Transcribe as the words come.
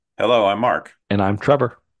Hello, I'm Marc, And I'm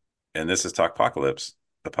Trevor. and this is Talkpocalypse,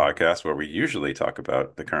 the podcast where we usually talk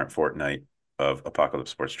about the current fortnight of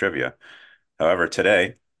Apocalypse Sports Trivia. However,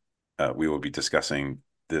 today we will be discussing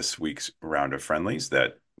this week's round of friendlies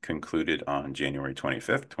that concluded on January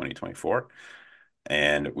 25th, 2024.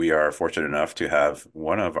 And we are fortunate enough to have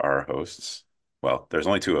one of our hosts, well, there's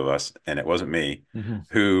only two of us, and it wasn't me, hmm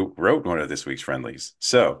who wrote one of this week's friendlies.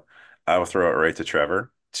 So I will throw it right to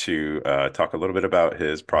Trevor to talk a little bit about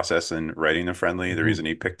his process in writing the friendly, the hmm reason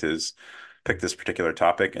he picked this particular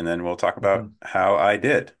topic, and then we'll talk about hmm how I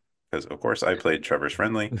did, because of course I played Trevor's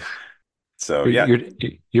friendly. So You're, yeah,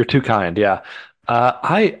 you're you're too kind. Yeah.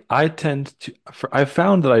 I tend to I've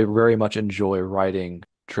found that I very much enjoy writing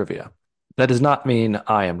trivia. That does not mean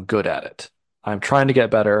I am good at it. I'm trying to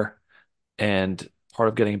get better, and part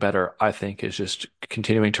of getting better, I think, is just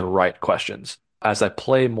continuing to write questions. As I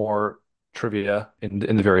play more trivia in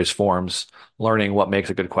the various forms, learning what makes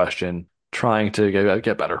a good question, trying to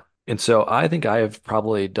get better. And so I think I've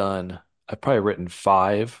probably written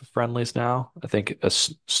five friendlies now. I think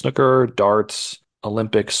snooker, darts,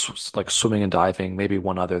 Olympics, like swimming and diving, maybe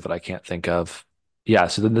one other that I can't think of. Yeah,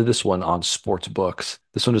 so then this one on sports books.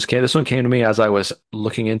 This one came to me as I was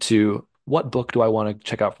looking into what book do I want to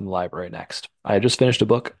check out from the library next. I had just finished a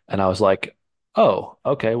book and I was like, oh,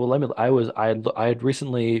 okay, well I had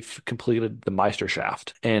recently completed the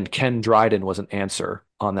Meisterschaft and Ken Dryden was an answer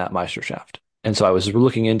on that Meisterschaft. And so I was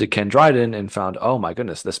looking into Ken Dryden and found, oh my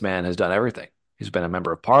goodness, this man has done everything. He's been a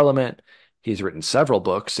member of parliament. He's written several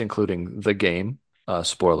books, including The Game.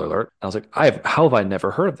 Spoiler alert. I was like, how have I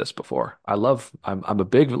never heard of this before? I'm a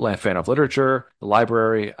big fan of literature, the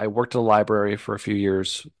library. I worked at a library for a few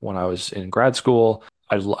years when I was in grad school.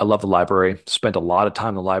 I love the library. Spent a lot of time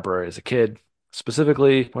in the library as a kid.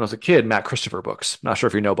 Specifically, when I was a kid, Matt Christopher books. Not sure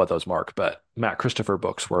if you know about those, Mark, but Matt Christopher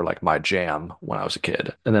books were like my jam when I was a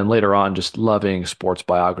kid. And then later on, just loving sports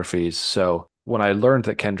biographies. So when I learned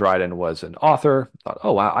that Ken Dryden was an author, I thought,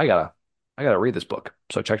 oh wow, I gotta read this book.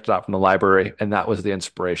 So I checked it out from the library, and that was the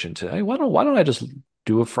inspiration to, hey, why don't I just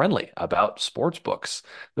do a friendly about sports books?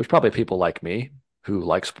 There's probably people like me who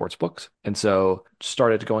like sports books, and so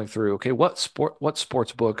started going through, okay, what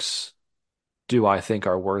sports books do I think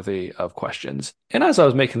are worthy of questions? And as I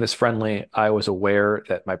was making this friendly, I was aware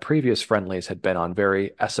that my previous friendlies had been on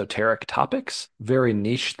very esoteric topics, very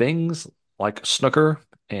niche things like snooker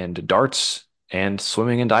and darts and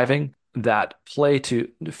swimming and diving that play to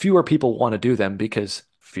fewer people want to do them because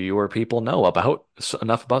fewer people know about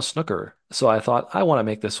enough about snooker. So I thought I want to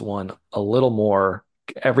make this one a little more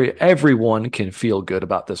everyone can feel good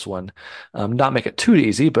about this one. Not make it too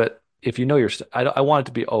easy, but if you know I want it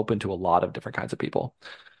to be open to a lot of different kinds of people.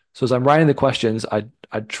 So as I'm writing the questions, I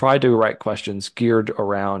tried to write questions geared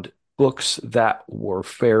around books that were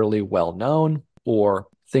fairly well known or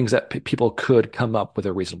things that people could come up with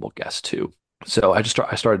a reasonable guess to. So I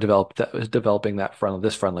started developing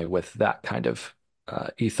this friendly with that kind of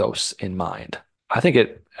ethos in mind. I think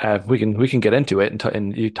we can get into it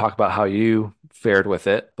and you talk about how you fared with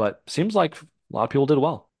it, but seems like a lot of people did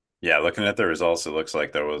well. yeah, looking at the results, it looks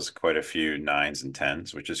like there was quite a few nines and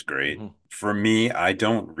tens, which is great. hmm For me, I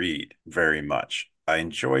don't read very much. I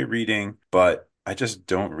enjoy reading, but I just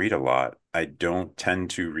don't read a lot. I don't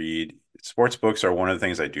tend to read. Sports books are one of the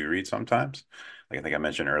things I do read sometimes. Like I think I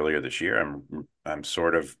mentioned earlier this year, I'm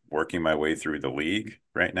sort of working my way through the league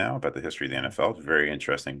right now about the history of the NFL. It's a very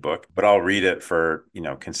interesting book, but I'll read it for,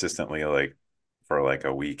 consistently like for like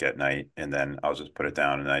a week at night, and then I'll just put it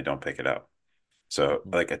down and I don't pick it up. So,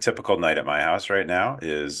 hmm like a typical night at my house right now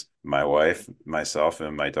is my wife, myself,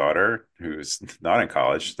 and my daughter, who's not in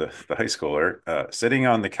college, the high schooler, sitting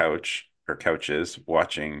on the couch or couches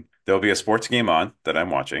watching. There'll be a sports game on that I'm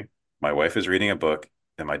watching. My wife is reading a book,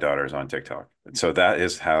 and my daughter is on TikTok. And so that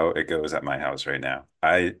is how it goes at my house right now.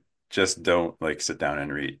 I just don't like sit down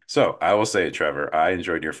and read. So I will say, Trevor, I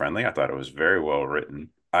enjoyed your friendly. I thought it was very well written.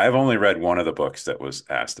 I've only read one of the books that was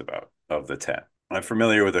asked about of the 10. I'm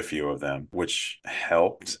familiar with a few of them, which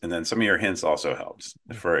helped. And then some of your hints also helped.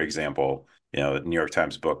 For example, the New York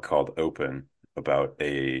Times book called Open about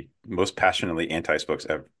a most passionately anti-sports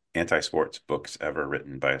books ever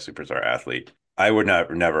written by a superstar athlete. I would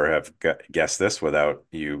not never have guessed this without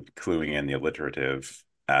you cluing in the alliterative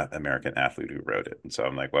American athlete who wrote it. And so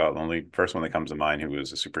I'm like, well, the only first one that comes to mind who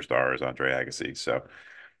was a superstar is Andre Agassi. So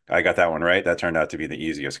I got that one right. That turned out to be the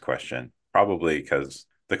easiest question, probably because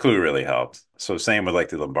the clue really helped. So same with like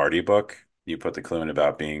the Lombardi book. You put the clue in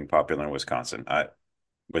about being popular in Wisconsin.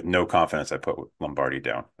 With no confidence, I put Lombardi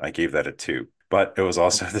down. I gave that a two, but it was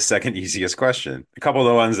also the second easiest question. A couple of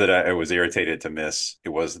the ones that I was irritated to miss, it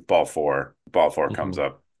was ball four. Ball four comes hmm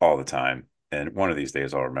up all the time. And one of these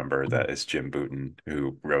days I'll remember Mhm. that it's Jim Bouton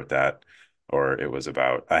who wrote that, or it was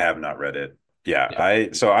about. I have not read it. Yeah, Yeah.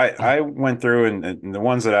 I went through and the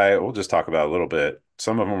ones that I will just talk about a little bit.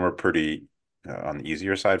 Some of them were pretty on the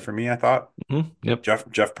easier side for me, I thought. Yep. Jeff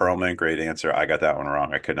Pearlman, great answer. I got that one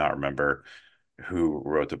wrong. I could not remember who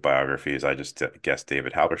wrote the biographies. I just guessed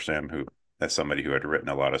David Halberstam, who as somebody who had written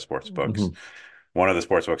a lot of sports books. Hmm. One of the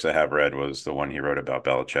sports books I have read was the one he wrote about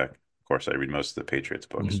Belichick. Of course, I read most of the Patriots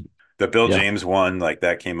books. Hmm. The Bill Yeah. James one, like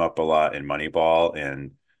that came up a lot in Moneyball,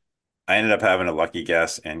 and I ended up having a lucky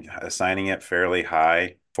guess and assigning it fairly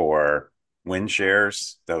high for win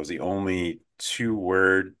shares. That was the only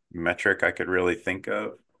two-word metric I could really think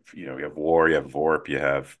of. You know, you have WAR, you have VORP, you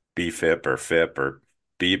have BFIP or FIP or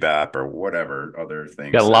BBAP or whatever other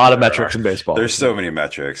Got a things that lot of there metrics are. in baseball. There's Yeah. so many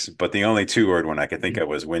metrics, but the only two-word one I could think of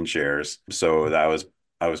was win shares. So that was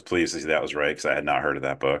I was pleased to see that was right because I had not heard of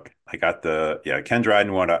that book. I got the yeah Ken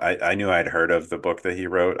Dryden one. I knew I'd heard of the book that he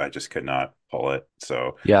wrote. I just could not pull it.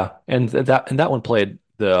 So Yeah. And that one played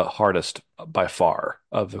the hardest by far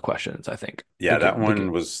of the questions, I think. yeah, that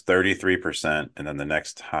one was 33%, and then the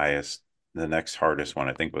next hardest one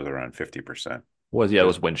I think was around 50%. Was, yeah, it The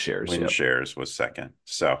was win shares. win Yep. shares was second.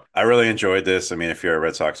 So I really enjoyed this. I mean, if you're a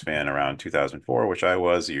Red Sox fan around 2004, which I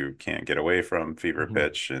was, you can't get away from fever Hmm.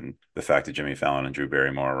 pitch and the fact that Jimmy Fallon and Drew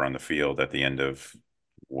Barrymore were on the field at the end of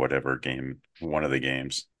whatever game, one of the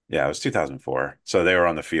games. Yeah, it was 2004. So they were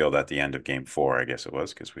on the field at the end of game four, I guess it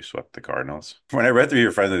was, because we swept the Cardinals. When I read through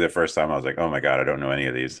your friendly the first time, I was like, oh my God, I don't know any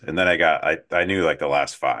of these. And then I knew like the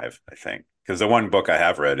last five, I think. Because the one book I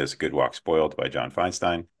have read is Good Walk Spoiled by John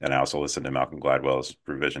Feinstein. And I also listened to Malcolm Gladwell's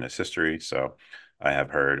Revisionist History. So I have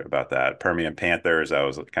heard about that. Permian Panthers, that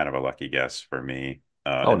was kind of a lucky guess for me.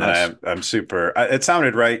 Oh, And then nice. I'm super, it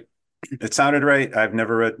sounded right. It sounded right. I've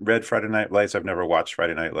never read Friday Night Lights. I've never watched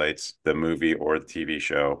Friday Night Lights, the movie or the TV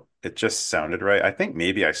show. It just sounded right. I think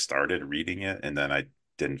maybe I started reading it and then I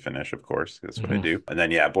didn't finish, of course. That's what I Hmm. do. And then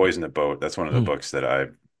yeah, Boys in the Boat. That's one of the books that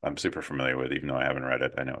I'm super familiar with, even though I haven't read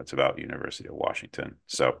it. I know it's about University of Washington.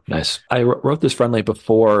 So Nice. I wrote this friendly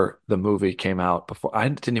before the movie came out. Before I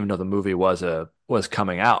didn't even know the movie was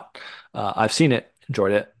coming out. I've seen it,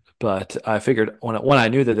 enjoyed it, but I figured when I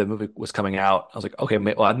knew that the movie was coming out, I was like, okay,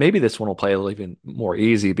 well, maybe this one will play a little even more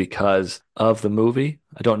easy because of the movie.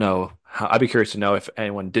 I don't know how. I'd be curious to know if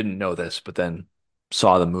anyone didn't know this, but then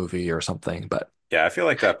saw the movie or something. But yeah, I feel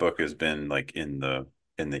like that book has been like in the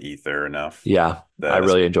ether enough yeah, I that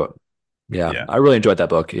really enjoy. Yeah, yeah. I really enjoyed that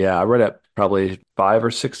book. Yeah, I read it probably 5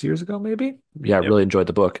 or 6 years ago, maybe. Yeah, I Yep. really enjoyed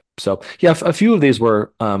the book. So yeah, a few of these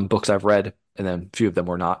were books I've read, and then a few of them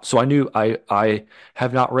were not. So I knew I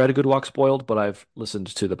have not read A Good Walk Spoiled, but I've listened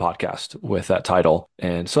to the podcast with that title,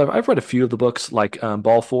 and so I've read a few of the books, like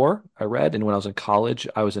Ball Four. I read, and when I was in college,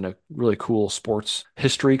 I was in a really cool sports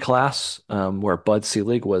history class where Bud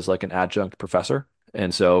Selig was like an adjunct professor.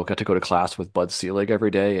 And so got to go to class with Bud Selig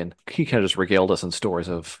every day, and he kind of just regaled us in stories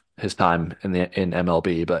of his time in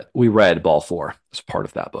MLB. But we read Ball Four as part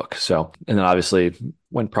of that book. So, and then obviously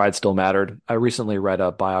when Pride Still Mattered, I recently read a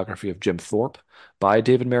biography of Jim Thorpe by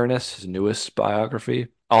David Marinus, his newest biography.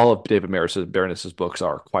 All of David Marinus's books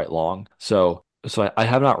are quite long, so I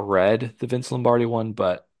have not read the Vince Lombardi one,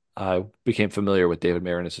 but I became familiar with David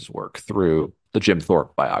Marinus's work through the Jim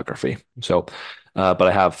Thorpe biography. So but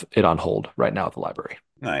I have it on hold right now at the library.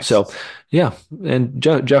 Nice. So, yeah, and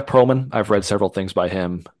Jeff Pearlman, I've read several things by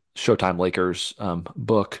him. Showtime Lakers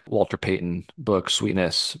book, Walter Payton book,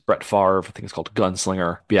 Sweetness, Brett Favre, I think it's called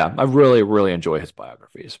Gunslinger. Yeah, I really, really enjoy his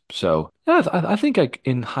biographies. So, yeah, I think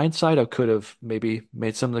in hindsight, I could have maybe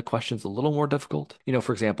made some of the questions a little more difficult.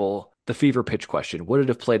 For example, the fever pitch question, would it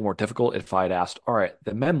have played more difficult if I had asked, all right,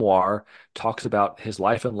 the memoir talks about his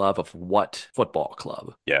life and love of what football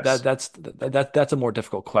club? Yes. That's a more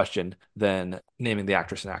difficult question than naming the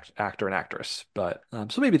actress and actor and actress. But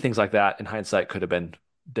so maybe things like that in hindsight could have been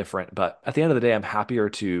different. But at the end of the day, I'm happier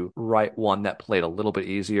to write one that played a little bit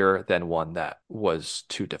easier than one that was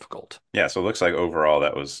too difficult. Yeah, so it looks like overall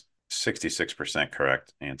that was 66%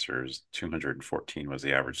 correct answers. 214 was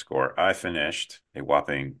the average score. I finished a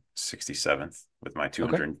whopping 67th with my Okay.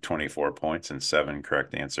 224 points and seven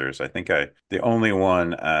correct answers. I think the only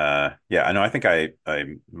one, yeah, I know, I think I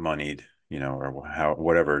moneyed, or how,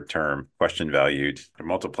 whatever term, question valued, or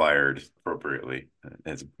multiplied appropriately.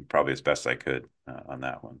 It's probably as best I could on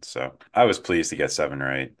that one. So I was pleased to get seven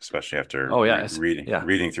right, especially after Oh yeah, yeah.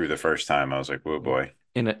 reading through the first time. I was like, whoa, boy.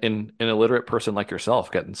 In an illiterate person like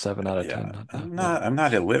yourself, getting 7 out of 10. Yeah, Yeah. I'm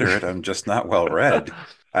not illiterate. I'm just not well read.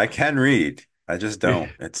 I can read. I just don't.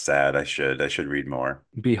 It's sad. I should read more.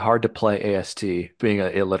 Be hard to play AST being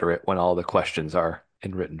illiterate when all the questions are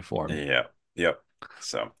in written form. Yeah. Yep.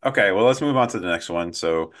 So, okay, well, let's move on to the next one.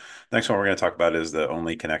 So, next one we're going to talk about is the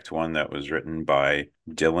Only Connect one that was written by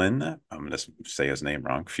Dylan. I'm going to say his name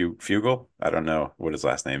wrong. Fugel. I don't know what his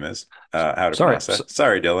last name is. How to Sorry, pronounce that.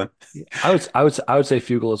 Sorry, Dylan. I would say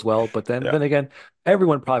Fugle as well, but then Yeah. then again,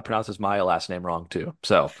 everyone probably pronounces my last name wrong too.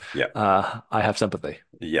 So Yeah. I have sympathy.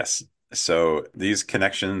 Yes. So these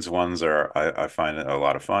connections ones are I find it a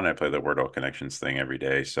lot of fun. I play the Wordle connections thing every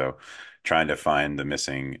day. So trying to find the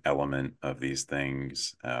missing element of these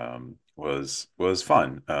things was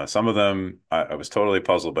fun. Some of them I was totally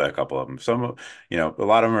puzzled by a couple of them. A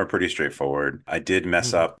lot of them are pretty straightforward. I did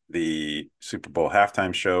mess Mhm. up the Super Bowl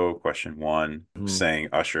halftime show, question one, Mhm. saying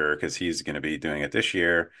Usher because he's going to be doing it this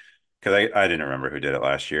year. Because I didn't remember who did it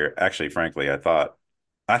last year. Actually, frankly, I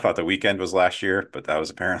thought the weekend was last year, but that was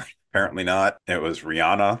apparently not. It was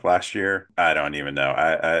Rihanna last year. I don't even know.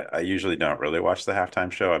 I usually don't really watch the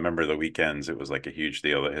halftime show. I remember the weekends, it was like a huge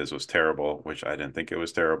deal that his was terrible, which I didn't think it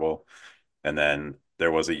was terrible. And then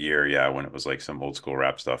there was a year, yeah, when it was like some old school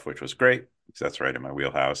rap stuff, which was great because that's right in my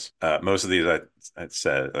wheelhouse. Most of these, I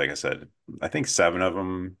said, like I said, I think seven of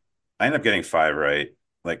them, I ended up getting five right.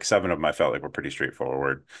 Like seven of them, I felt like were pretty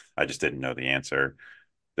straightforward. I just didn't know the answer.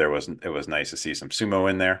 It was nice to see some sumo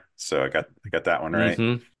in there. So I got that one right.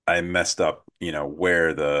 Mhm. I messed up,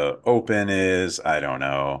 where the open is. I don't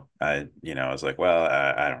know. I was like, well,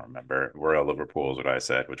 I don't remember. Royal Liverpool is what I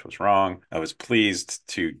said, which was wrong. I was pleased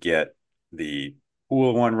to get the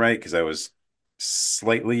pool one right because I was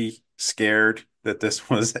slightly scared that this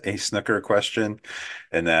was a snooker question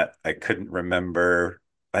and that I couldn't remember.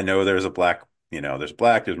 I know there's a black there's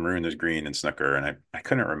black, there's maroon, there's green and snooker, and I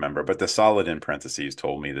couldn't remember, but the solid in parentheses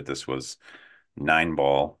told me that this was nine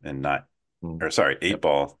ball and not, Mhm. or sorry, eight Yep.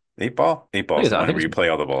 ball. Eight ball? Eight ball is the I one think where it's you play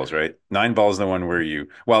all the balls, right? Nine ball is the one where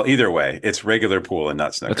well, either way, it's regular pool and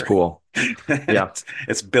not That's snooker. cool. Yeah.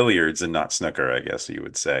 It's billiards and not snooker, I guess you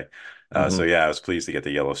would say. So Hmm. yeah, I was pleased to get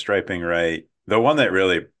the yellow striping right. The one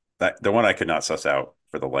I could not suss out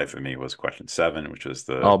for the life of me was question seven, which was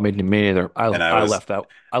Oh, me neither. and I I was, left that.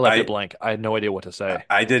 I left it I blank. I had no idea what to say.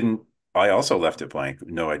 I didn't. I also left it blank,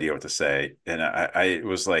 no idea what to say, and I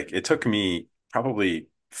was like, it took me probably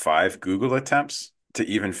five Google attempts to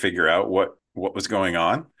even figure out what was going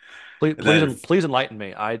on. Please, And then please enlighten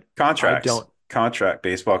me. I contracts, don't.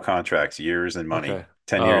 baseball contracts, years and money, Okay.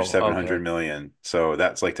 10 years, Oh, 700 okay. million. So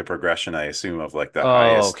that's like the progression, I assume, of like the Oh,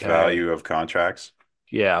 highest okay. value of contracts.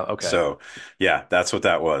 Yeah. Okay. So yeah, that's what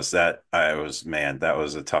that was. Man, that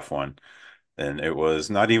was a tough one. And it was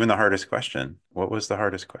not even the hardest question. What was the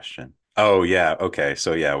hardest question? Oh, yeah. Okay.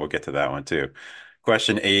 So, yeah, we'll get to that one too.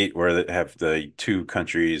 Question eight, where they have the two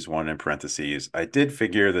countries, one in parentheses. I did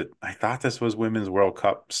figure that I thought this was Women's World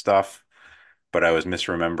Cup stuff, but I was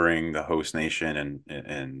misremembering the host nation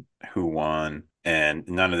and who won. And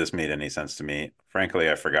none of this made any sense to me. Frankly,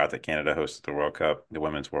 I forgot that Canada hosted the World Cup, the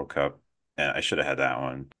Women's World Cup. And I should have had that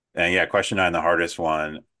one. And yeah, question nine, the hardest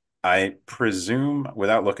one. I presume,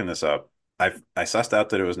 without looking this up, I sussed out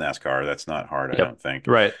that it was NASCAR. That's not hard, I Yep. don't think.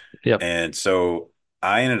 Right. Yep. And so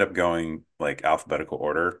I ended up going like alphabetical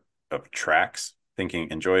order of tracks, thinking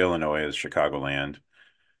Enjoy Illinois is Chicagoland.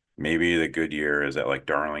 Maybe the Goodyear is at like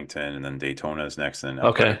Darlington, and then Daytona is next in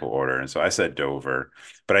Okay. alphabetical order. And so I said Dover,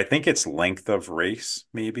 but I think it's length of race,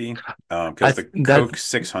 maybe, I because th the that. Coke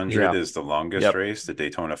 600 Yeah. is the longest Yep. race, the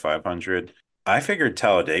Daytona 500. I figured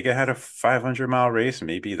Talladega had a 500-mile race.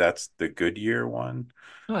 Maybe that's the Goodyear one.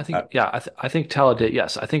 No, Uh, I think Talladega.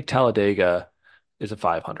 Yes, I think Talladega is a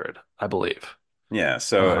 500. I believe. Yeah,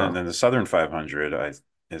 so and Uh, then the Southern 500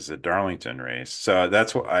 is a Darlington race. So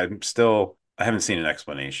that's what I haven't seen an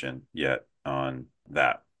explanation yet on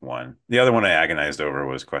that one. The other one I agonized over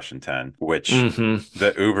was question 10, which hmm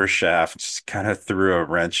the Uber shaft just kind of threw a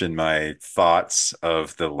wrench in my thoughts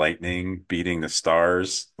of the Lightning beating the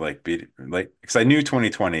Stars, like because I knew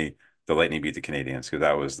 2020 the Lightning beat the Canadians because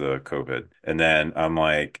that was the COVID. And then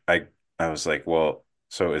I was like, well,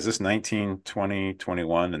 so is this 19, 20,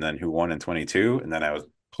 21, and then who won in 22? And then I was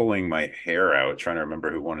pulling my hair out trying to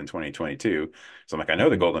remember who won in 2022. So I'm like, I know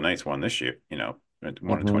the hmm Golden Knights won this year,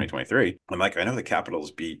 won in hmm 2023. I'm like, I know the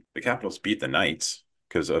Capitals beat the Knights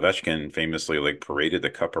because Ovechkin famously like paraded the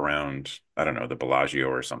cup around, I don't know, the Bellagio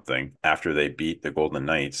or something after they beat the Golden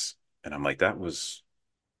Knights. And I'm like,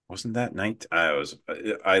 wasn't that night?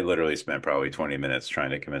 I literally spent probably 20 minutes trying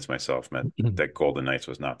to convince myself that Golden Knights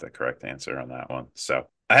was not the correct answer on that one. So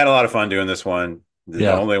I had a lot of fun doing this one. The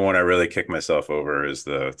Yeah. only one I really kicked myself over is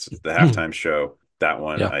the halftime show. That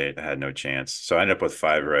one Yeah. I had no chance. So I ended up with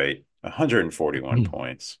five right, 141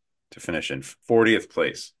 points to finish in 40th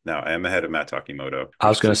place. Now I am ahead of Matt Takimoto, I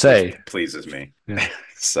was which gonna which say. pleases me. Yeah.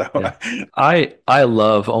 So Yeah. I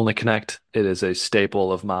love Only Connect. It is a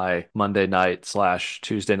staple of my Monday night slash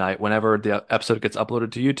Tuesday night. Whenever the episode gets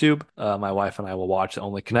uploaded to YouTube, my wife and I will watch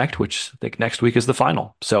Only Connect, which I think next week is the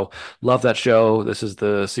final. So love that show. This is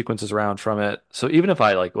the sequences around from it. So even if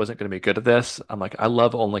I like wasn't going to be good at this, I'm like, I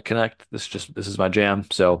love Only Connect. This is my jam.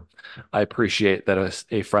 So I appreciate that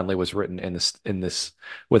a friendly was written in this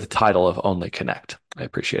with the title of Only Connect. I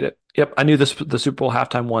appreciate it. Yep, I knew the Super Bowl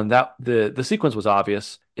halftime one. That the sequence was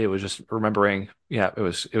obvious. It was just remembering. Yeah, it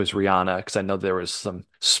was Rihanna because I know there was some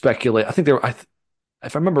speculate. I think there.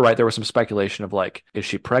 If I remember right, there was some speculation of like, is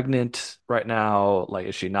she pregnant right now? Like,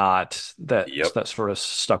 is she not? yep. That sort of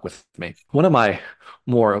stuck with me. One of my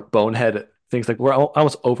more bonehead things, like where I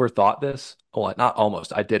almost overthought this. Well, not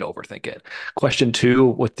almost. I did overthink it. Question two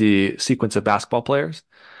with the sequence of basketball players.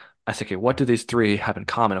 I said, okay, what do these three have in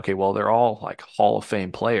common? Okay, well, they're all like Hall of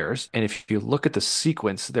Fame players. And if you look at the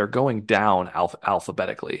sequence, they're going down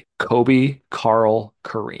alphabetically. Kobe, Carl,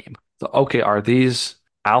 Kareem. So, okay, are these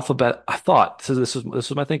alphabet? I thought this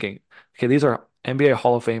was my thinking. Okay, these are NBA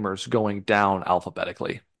Hall of Famers going down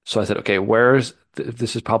alphabetically. So I said, okay,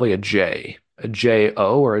 this is probably a J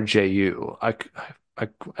O or a J U. I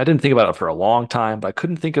didn't think about it for a long time, but I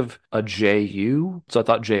couldn't think of a J U. So I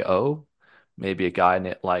thought J O, maybe a guy in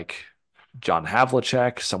it like John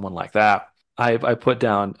Havlicek, someone like that. I put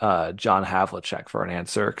down John Havlicek for an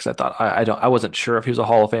answer because I thought I wasn't sure if he was a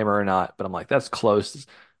Hall of Famer or not, but I'm like that's close.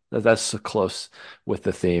 That's close with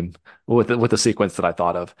the theme, with the sequence that I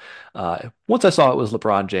thought of. Once I saw it was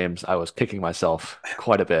LeBron James, I was kicking myself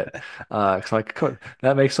quite a bit. Like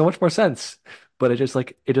that makes so much more sense. But it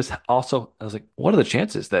just also I was like, what are the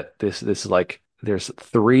chances that this is like there's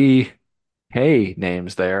three K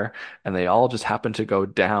names there, and they all just happen to go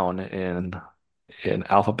down in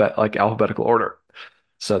alphabetical order.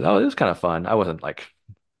 So that was kind of fun. I wasn't like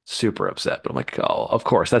super upset, but I'm like, oh, of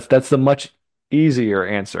course, that's the much easier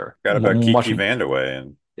answer. Got about Much, Kiki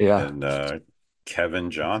Vandaway yeah, and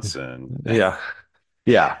Kevin Johnson yeah,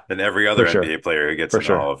 yeah, and every for other sure, NBA player who gets for in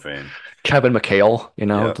the Hall sure. of Fame. Kevin McHale,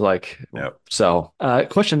 Yep. like Yep. so.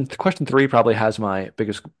 Question three probably has my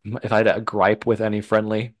biggest. If I had a gripe with any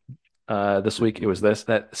friendly, this week. It was this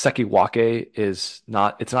that Sekiwake is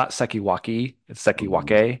not. It's not Sekiwaki. It's Mhm.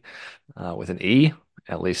 Sekiwake with an E.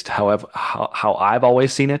 At least, however, how I've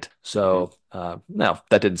always seen it. Mhm. So, no,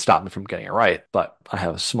 that didn't stop me from getting it right. But I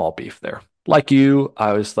have a small beef there. Like you,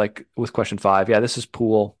 I was like with question five. Yeah, this is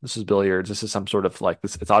pool. This is billiards. This is some sort of like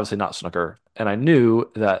this. It's obviously not snooker. And I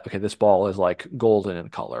knew that okay, this ball is like golden in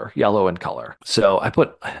color, yellow in color. So I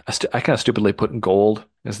kind of stupidly put in gold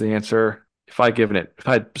as the answer. If I'd given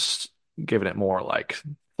it more like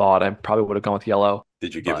thought, I probably would have gone with yellow.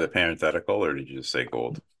 Did you give the But parenthetical or did you just say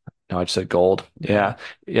gold? no, I just said gold. Yeah.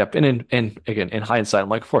 Yeah. Yep. And again, in hindsight, I'm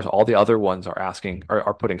like, of course, all the other ones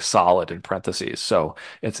are putting solid in parentheses. So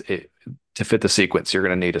to fit the sequence, you're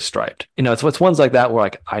going to need a striped. It's ones like that where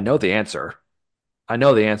like I know the answer. I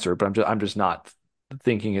know the answer, but I'm just not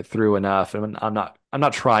thinking it through enough, and I'm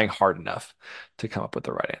not trying hard enough to come up with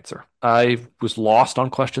the right answer. I was lost on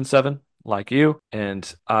question seven, like you,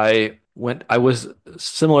 and I was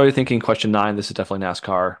similarly thinking question nine. This is definitely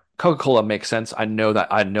NASCAR. Coca-Cola makes sense. I know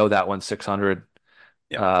that one's 600.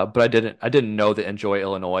 Yep. But I didn't know the Enjoy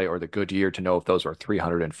Illinois or the Goodyear to know if those were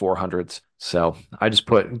 300 and 400s. So I just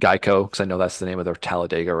put Geico because I know that's the name of their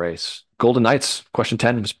Talladega race. Golden Knights, question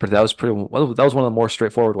 10 that was one of the more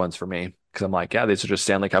straightforward ones for me because I'm like, yeah, these are just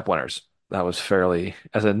Stanley Cup winners. That was fairly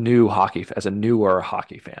as a newer hockey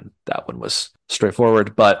fan, that one was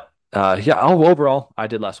straightforward. But yeah, overall, I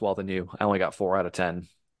did less well than you. I only got 4 out of 10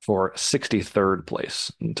 for 63rd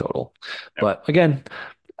place in total. Yep. But again,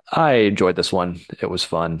 I enjoyed this one. It was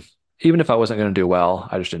fun. Even if I wasn't going to do well,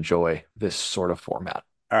 I just enjoy this sort of format.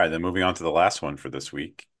 All right, then moving on to the last one for this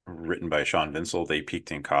week, written by Sean Vinsel. They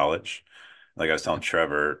peaked in college. Like I was telling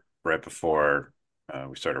Trevor right before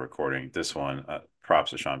we started recording this one, props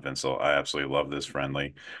to Sean Vinsel. I absolutely love this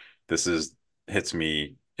friendly. This is hits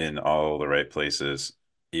me in all the right places,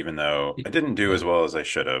 even though I didn't do Yeah. as well as I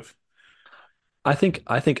should have. I think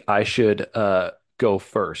I should go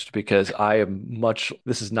first because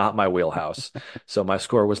this is not my wheelhouse. So my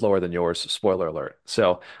score was lower than yours. Spoiler alert.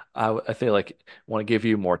 So I feel like I want to give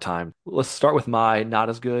you more time. Let's start with my not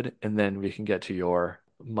as good, and then we can get to your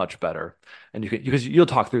much better. And you can because you'll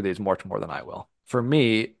talk through these much more than I will. For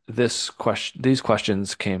me, these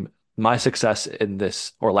questions came. My success in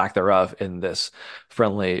this, or lack thereof, in this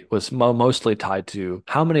friendly was mostly tied to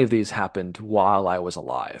how many of these happened while I was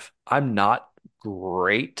alive. I'm not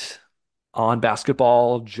great on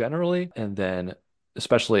basketball generally, and then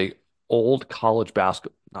especially old college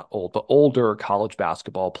basketball, not old, but older college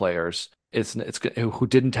basketball players. it's who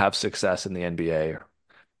didn't have success in the NBA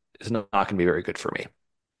is not going to be very good for me.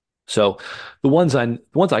 So the ones I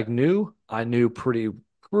knew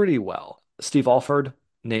pretty well. Steve Alford,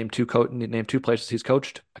 name two places he's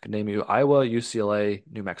coached. I could name you Iowa, UCLA,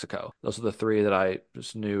 New Mexico. Those are the three that I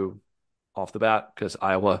just knew off the bat because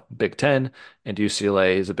Iowa, Big Ten, and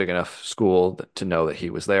UCLA is a big enough school to know that he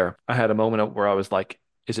was there. I had a moment where I was like,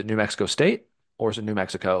 is it New Mexico State or is it New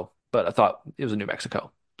Mexico? But I thought it was in New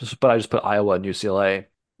Mexico. But I just put Iowa and UCLA.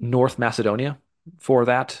 North Macedonia for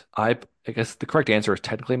that. I guess the correct answer is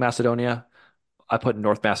technically Macedonia. I put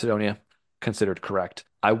North Macedonia, considered correct.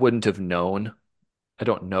 I wouldn't have known. I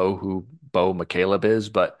don't know who Bo McCaleb is,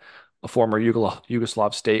 but a former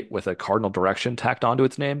Yugoslav state with a cardinal direction tacked onto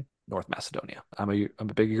its name, North Macedonia. I'm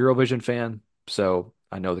a big Eurovision fan, so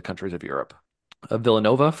I know the countries of Europe.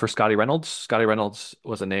 Villanova for Scotty Reynolds. Scotty Reynolds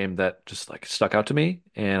was a name that just like stuck out to me,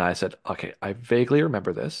 and I said, okay, I vaguely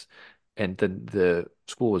remember this. And then the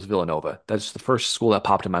school was Villanova. That's the first school that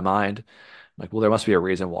popped in my mind. I'm like, well, there must be a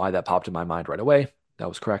reason why that popped in my mind right away. That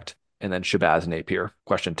was correct. And then Shabazz Napier,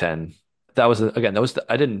 question 10. That was again,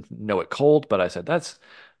 I didn't know it cold, but I said that's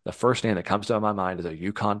the first name that comes to my mind is a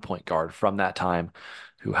UConn point guard from that time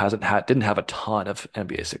who hasn't had didn't have a ton of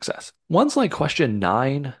NBA success. One's like question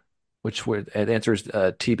 9, which where it answers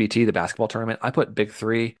TBT, the basketball tournament. I put Big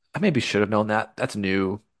Three. I maybe should have known that. That's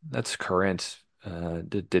new. That's current.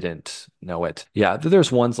 Didn't know it. Yeah,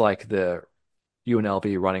 there's ones like the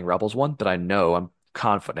UNLV Running Rebels one that I know I'm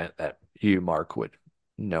confident that you, Mark, would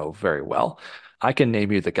know very well. I can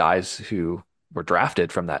name you the guys who were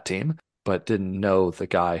drafted from that team, but didn't know the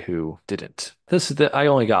guy who didn't. I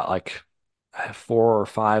only got like 4 or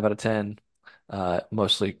 5 out of 10.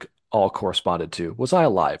 Mostly all corresponded to was I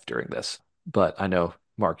alive during this? But I know,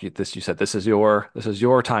 Mark, you said this is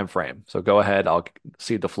your time frame. So go ahead. I'll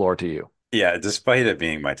cede the floor to you. Yeah, despite it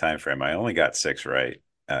being my time frame, I only got six right.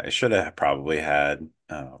 I should have probably had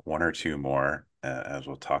one or two more, as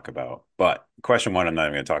we'll talk about. But question one, I'm not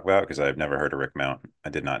even going to talk about because I've never heard of Rick Mount. I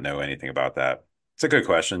did not know anything about that. It's a good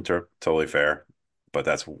question, totally fair, but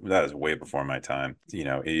that is way before my time.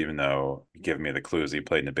 Even though giving me the clues, he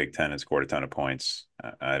played in the Big Ten and scored a ton of points.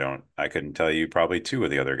 I couldn't tell you probably two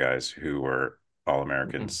of the other guys who were All Mhm.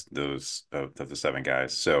 Americans, those of the seven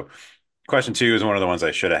guys. So question two is one of the ones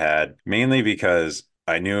I should have had, mainly because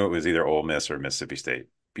I knew it was either Ole Miss or Mississippi State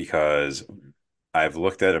because I've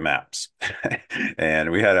looked at the maps. And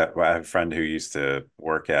I have a friend who used to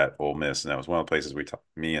work at Ole Miss, and that was one of the places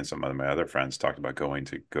me and some of my other friends talked about going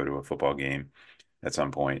to go to a football game at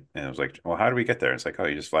some point. And it was like, well, how do we get there? It's like, oh,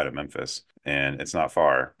 you just fly to Memphis and it's not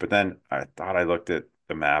far. But then I thought I looked at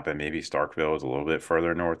the map and maybe Starkville is a little bit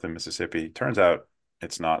further north than Mississippi. Turns out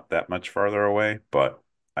it's not that much farther away, but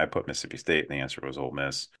I put Mississippi State and the answer was Ole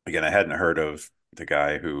Miss. Again, I hadn't heard of the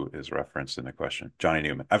guy who is referenced in the question, Johnny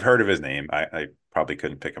Newman. I've heard of his name. I probably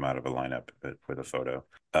couldn't pick him out of a lineup with a photo.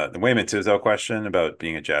 The Wayman Tisdale question about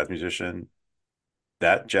being a jazz musician,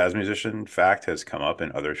 that jazz musician fact has come up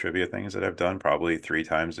in other trivia things that I've done probably 3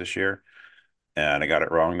 times this year. And I got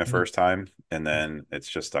it wrong the Mhm. first time. And then it's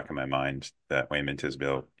just stuck in my mind that Wayman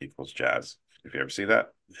Tisdale equals jazz. If you ever see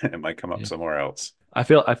that, it might come up Yeah. somewhere else. I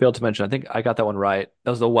failed to mention. I think I got that one right.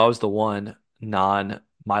 That was the one non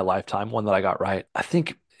my lifetime one that I got right. I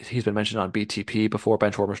think he's been mentioned on BTP before,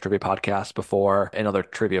 Benchwarmers Trivia Podcast before, and other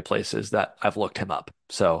trivia places that I've looked him up.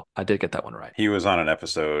 So I did get that one right. He was on an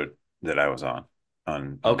episode that I was on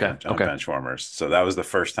Okay. bench on Okay. Benchwarmers. So that was the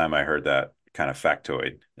first time I heard that kind of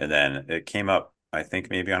factoid. And then it came up, I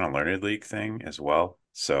think maybe on a Learned League thing as well.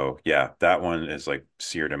 So yeah, that one is like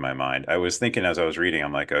seared in my mind. I was thinking as I was reading,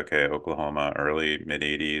 I'm like, okay, Oklahoma, early mid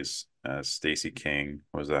 '80s. Stacey King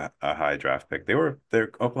was a high draft pick.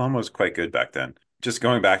 Oklahoma was quite good back then. Just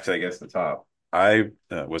going back to I guess the top. I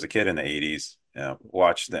was a kid in the '80s.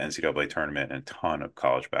 Watched the NCAA tournament and a ton of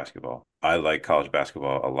college basketball. I like college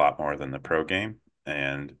basketball a lot more than the pro game,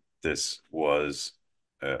 and this was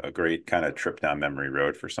a great kind of trip down memory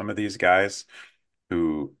road for some of these guys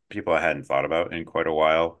who people I hadn't thought about in quite a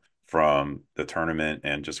while from the tournament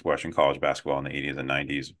and just watching college basketball in the 80s and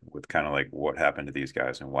 90s with kind of like what happened to these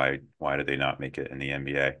guys and why did they not make it in the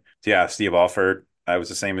NBA. So yeah, Steve Alford, I was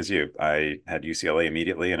the same as you. I had UCLA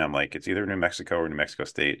immediately and I'm like it's either New Mexico or New Mexico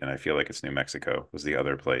State and I feel like it's New Mexico was the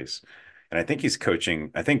other place. And I think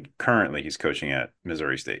currently he's coaching at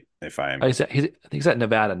Missouri State if I'm I think he's at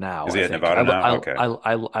Nevada now, is I he at think. Nevada now? Okay.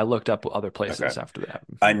 I looked up other Okay. places after that.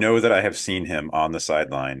 I know that I have seen him on the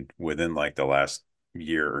sideline within like the last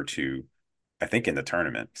year or two. I think in the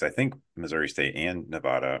tournament because I think Missouri State and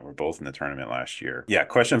Nevada were both in the tournament last year. Yeah,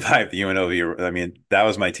 question five, the UNLV. I mean, that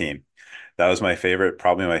was my team. That was my favorite,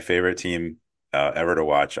 probably my favorite team ever to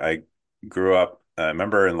watch. grew up, I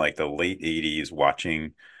remember in like the late 80s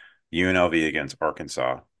watching UNLV against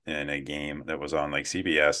Arkansas in a game that was on like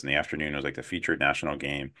CBS in the afternoon. It was like the featured national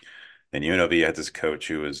game. And UNLV had this coach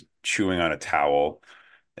who was chewing on a towel,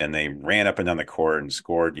 and they ran up and down the court and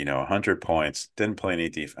scored, 100 points, didn't play any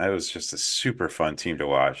defense. It was just a super fun team to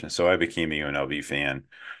watch. And so I became a UNLV fan.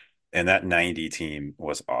 And that 90 team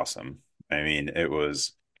was awesome. I mean, it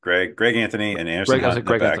was Greg Anthony and Anderson Greg, I was Hunt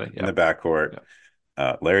like Greg Anthony. in the Yep. backcourt,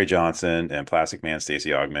 Yep. Larry Johnson and Plastic Man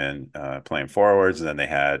Stacey Augmon playing forwards, and then they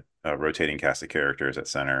had a rotating cast of characters at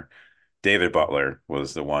center. David Butler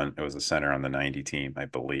was the one. It was the center on the 90 team, I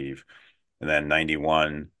believe. And then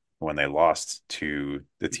 91, when they lost to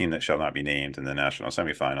the team that shall not be named in the national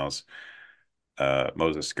semifinals,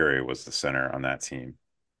 Moses Scurry was the center on that team.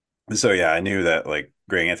 So yeah, I knew that like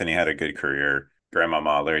Greg Anthony had a good career.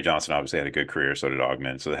 Grandmama Larry Johnson obviously had a good career, so did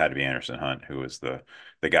Augmon. So it had to be Anderson Hunt, who was the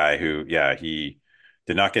guy who, yeah, he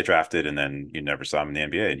did not get drafted, and then you never saw him in the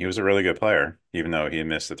NBA. And he was a really good player, even though he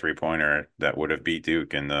missed the 3-pointer that would have beat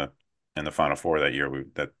Duke in the Final Four that year.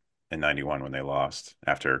 That in '91 when they lost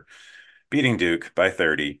after beating Duke by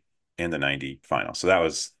 30 in the 90 final. So that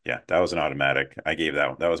was, yeah, that was an automatic. I gave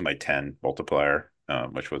that was my 10 multiplier,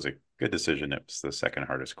 which was a good decision. It was the second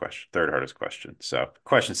hardest question, third hardest question. So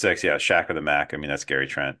question six, yeah, Shaq of the Mac. I mean, that's Gary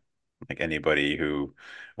Trent. Like anybody who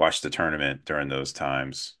watched the tournament during those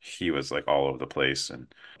times, he was like all over the place.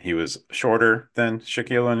 And he was shorter than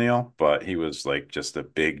Shaquille O'Neal, but he was like just a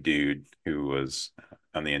big dude who was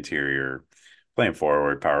on the interior playing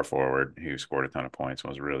forward, power forward, who scored a ton of points and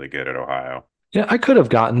was really good at Ohio. Yeah, I could have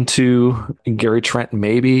gotten to Gary Trent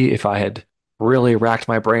maybe if I had really racked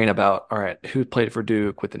my brain about, all right, who played for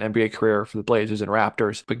Duke with an NBA career for the Blazers and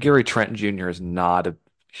Raptors. But Gary Trent Jr. is not a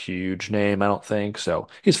huge name, I don't think. So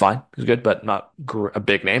he's fine. He's good, but not a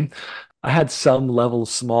big name. I had some level,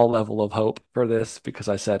 small level of hope for this because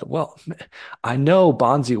I said, well, I know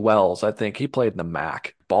Bonzi Wells. I think he played in the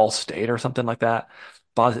MAC, Ball State or something like that.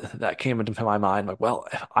 That came into my mind. Like, well,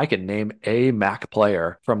 if I can name a MAC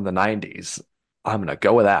player from the 90s, I'm gonna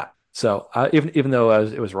go with that. So even though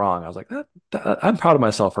it was wrong, I was like, I'm proud of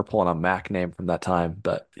myself for pulling a Mac name from that time.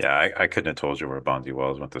 But Yeah, I couldn't have told you where Bonzi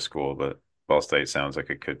Wells went to school, but Ball State sounds like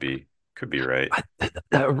it could be right.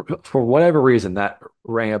 for whatever reason, that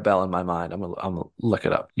rang a bell in my mind. I'm gonna look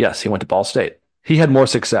it up. Yes, he went to Ball State. He had more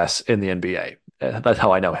success in the NBA. That's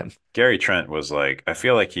how I know him. Gary Trent was like, I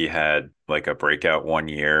feel like he had like a breakout one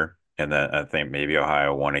year, and then I think maybe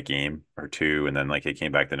Ohio won a game or two, and then like he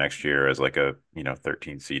came back the next year as like a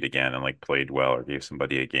 13 seed again and like played well or gave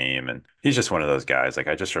somebody a game, and he's just one of those guys. Like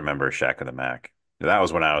I just remember Shaq of the Mac. That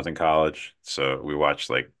was when I was in college, so we watched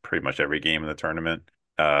like pretty much every game in the tournament.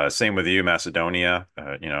 Same with you, Macedonia.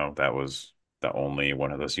 That was the only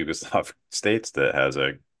one of those Yugoslav states that has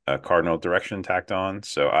a cardinal direction tacked on.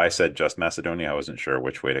 So I said just Macedonia. I wasn't sure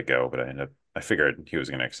which way to go, but I figured he was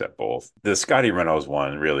going to accept both. The Scotty Reynolds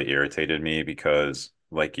one really irritated me because,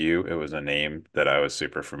 like you, it was a name that I was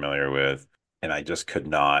super familiar with, and I just could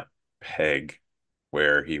not peg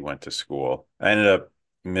where he went to school. I ended up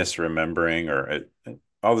misremembering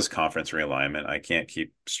all this conference realignment. I can't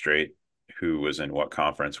keep straight who was in what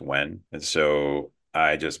conference when. And so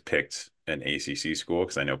I just picked an ACC school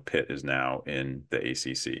because I know Pitt is now in the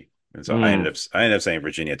ACC. And so Mm, I ended up saying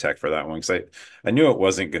Virginia Tech for that one because I knew it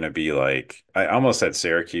wasn't going to be like I almost said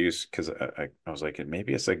Syracuse because I was like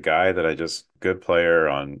maybe it's a guy that I just good player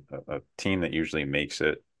on a team that usually makes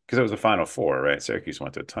it because it was a Final Four, right? Syracuse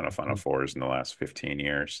went to a ton of Final Fours in the last 15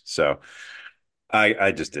 years. So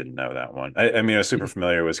I just didn't know that one. I mean, I was super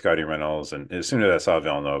familiar with Scotty Reynolds, and as soon as I saw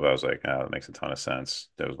Villanova, I was like, oh, that makes a ton of sense.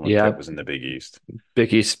 That was when Pitt yeah, was in the Big East.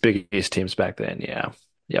 Big East teams back then. Yeah.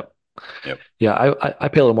 Yep. Yep. Yeah, I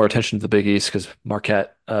pay a little more attention to the Big East because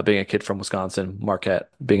Marquette, being a kid from Wisconsin, Marquette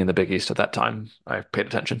being in the Big East at that time, I paid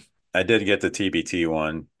attention. I did get the TBT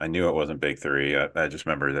one. I knew it wasn't Big Three. I just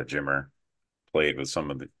remember that Jimmer played with some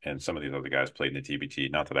of these other guys played in the TBT.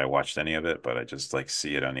 Not that I watched any of it, but I just like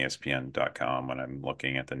see it on ESPN.com when I'm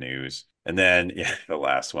looking at the news. And then yeah, the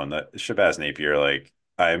last one, that Shabazz Napier, like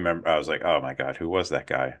I remember I was like, oh my God, who was that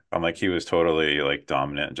guy? I'm like, he was totally like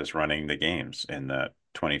dominant, just running the games in the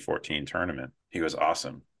 2014 tournament. He was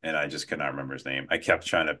awesome. And I just could not remember his name. I kept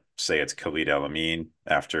trying to say it's Khalid El Amin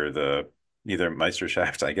after the either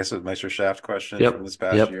Meisterschaft, I guess it was Meisterschaft question from Yep, this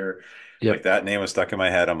past yep, year, like yep. that name was stuck in my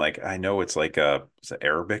head. I'm like, I know it's like it's an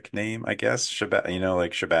Arabic name, I guess. Shabazz,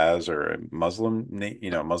 like Shabazz or a Muslim name,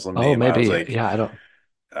 Muslim Oh, name. maybe. Yeah, I don't.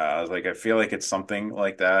 I was like, I feel like it's something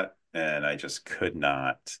like that. And I just could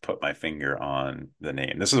not put my finger on the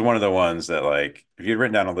name. This is one of the ones that, like, if you'd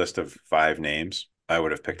written down a list of 5 names, I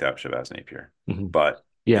would have picked out Shabazz Napier. Mhm. But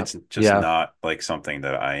Yeah, it's just yeah. not like something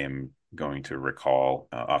that I am. going to recall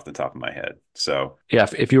off the top of my head. So Yeah,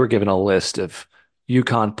 if you were given a list of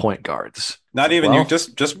UConn point guards, it's not like, even you well,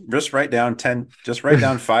 just write down 10, just write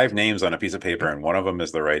down five names on a piece of paper and one of them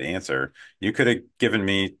is the right answer. You could have given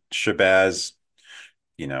me Shabazz,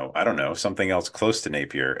 I don't know, something else close to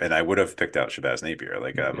Napier, and I would have picked out Shabazz Napier.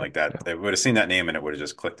 yeah, Like that, yeah. I would have seen that name and it would have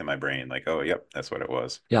just clicked in my brain, like, oh, yep, that's what it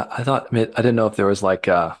was. Yeah, I thought, I mean, I didn't know if there was like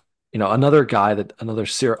another guy that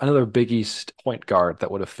another Big East point guard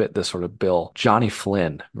that would have fit this sort of bill. Johnny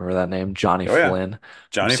Flynn. Remember that name? Johnny Oh yeah, Flynn from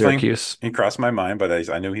Johnny Flink, Syracuse. he crossed my mind, but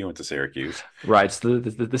I knew he went to Syracuse. Right. So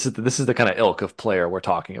this is the kind of ilk of player we're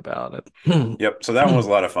talking about. Yep. So that one was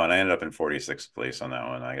a lot of fun. I ended up in 46th place on that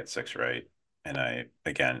one. I got six right. And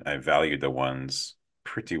I valued the ones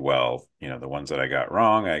pretty well. The ones that I got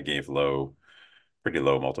wrong, I gave pretty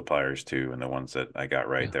low multipliers to. And the ones that I got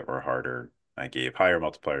right Yeah. that were harder, I gave higher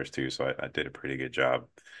multipliers to. So I did a pretty good job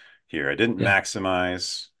here. I didn't Yeah.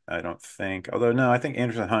 maximize, I don't think. Although no, I think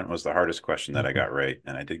Anderson Hunt was the hardest question that I Mhm. got right,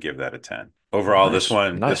 and I did give that a 10. Overall, Nice.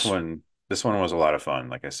 Nice. this one was a lot of fun.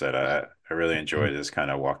 Like I said, I really enjoyed this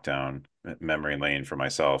kind of walk down memory lane for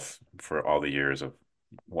myself for all the years of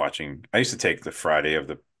watching. I used to take the Friday of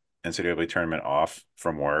the NCAA tournament off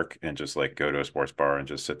from work and just like go to a sports bar and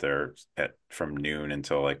just sit there at from noon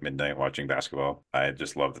until like midnight watching basketball. I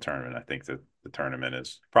just love the tournament. I think that the tournament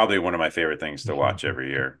is probably one of my favorite things to watch every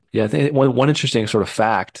year. Yeah, I think one interesting sort of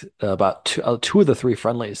fact about two of the three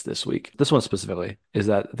friendlies this week, this one specifically, is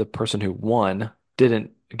that the person who won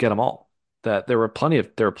didn't get them all. That there were plenty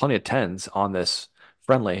of tens on this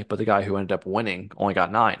friendly, but the guy who ended up winning only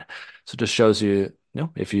got nine. So it just shows you,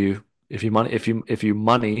 if you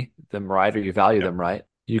money them right or you value Yep. them right,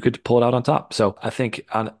 you could pull it out on top. So I think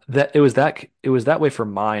on that it was that way for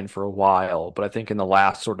mine for a while, but I think in the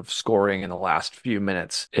last sort of scoring in the last few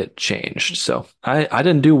minutes it changed. So I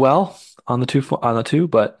didn't do well on the two,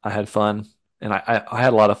 but I had fun and I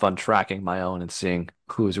had a lot of fun tracking my own and seeing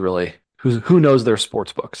who knows their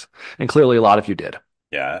sports books. And clearly a lot of you did.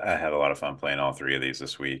 Yeah, I had a lot of fun playing all three of these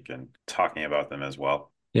this week and talking about them as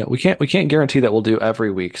well. Yeah, we can't guarantee that we'll do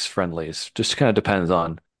every week's friendlies. Just kind of depends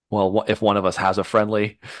on, well, if one of us has a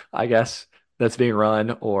friendly, I guess, that's being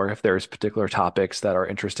run, or if there's particular topics that are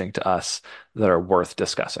interesting to us that are worth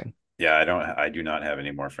discussing. Yeah, I do not have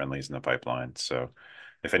any more friendlies in the pipeline. So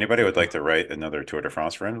if anybody would like to write another Tour de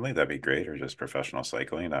France friendly, that'd be great, or just professional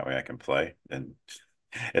cycling. That way I can play and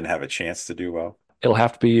have a chance to do well. It'll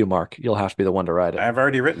have to be you, Mark. You'll have to be the one to write it. I've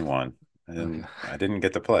already written one Okay. and I didn't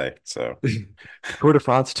get to play. So Tour de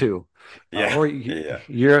France too, yeah, or yeah,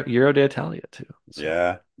 Euro d'Italia too. So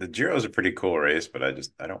yeah. The Giro is a pretty cool race, but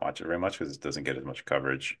I don't watch it very much because it doesn't get as much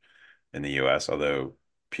coverage in the US. Although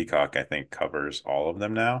Peacock, I think, covers all of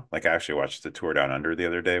them now. Like I actually watched the Tour Down Under the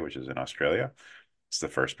other day, which is in Australia. It's the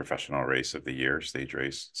first professional race of the year, stage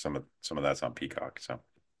race. Some of that's on Peacock. So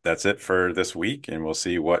that's it for this week, and we'll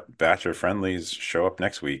see what batch of friendlies show up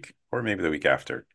next week, or maybe the week after.